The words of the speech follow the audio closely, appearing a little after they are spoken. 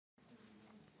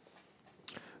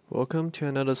Welcome to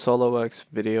another SolidWorks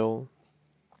video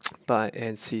by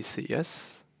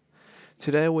NCCS.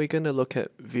 Today we're going to look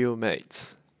at view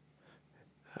mates.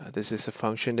 This is a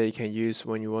function that you can use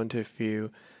when you want to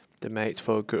view the mates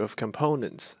for a group of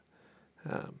components.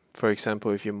 For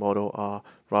example, if your model are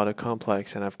rather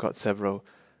complex and I've got several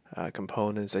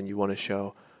components and you want to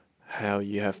show how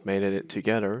you have made it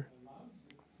together,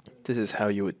 this is how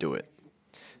you would do it.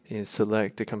 You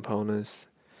select the components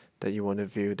that you want to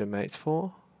view the mates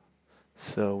for.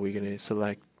 So we're going to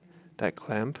select that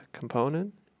clamp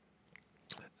component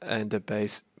and the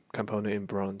base component in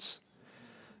bronze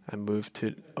and move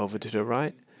over to the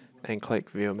right and click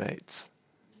View Mates.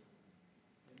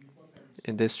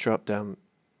 In this drop down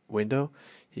window,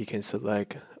 you can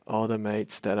select all the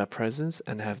mates that are present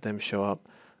and have them show up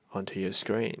onto your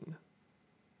screen.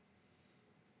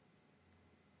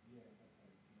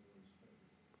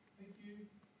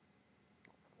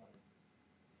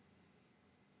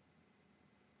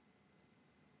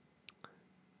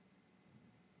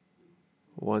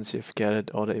 Once you've gathered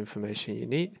all the information you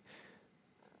need,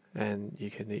 and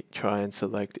you can try and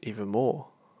select even more.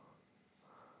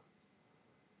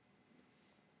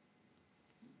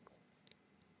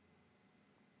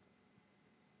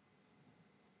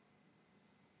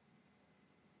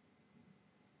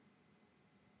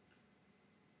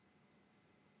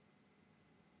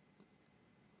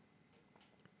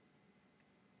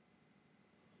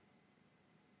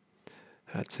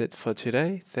 That's it for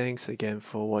today. Thanks again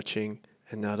for watching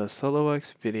another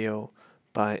SolidWorks video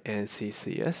by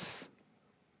NCCS.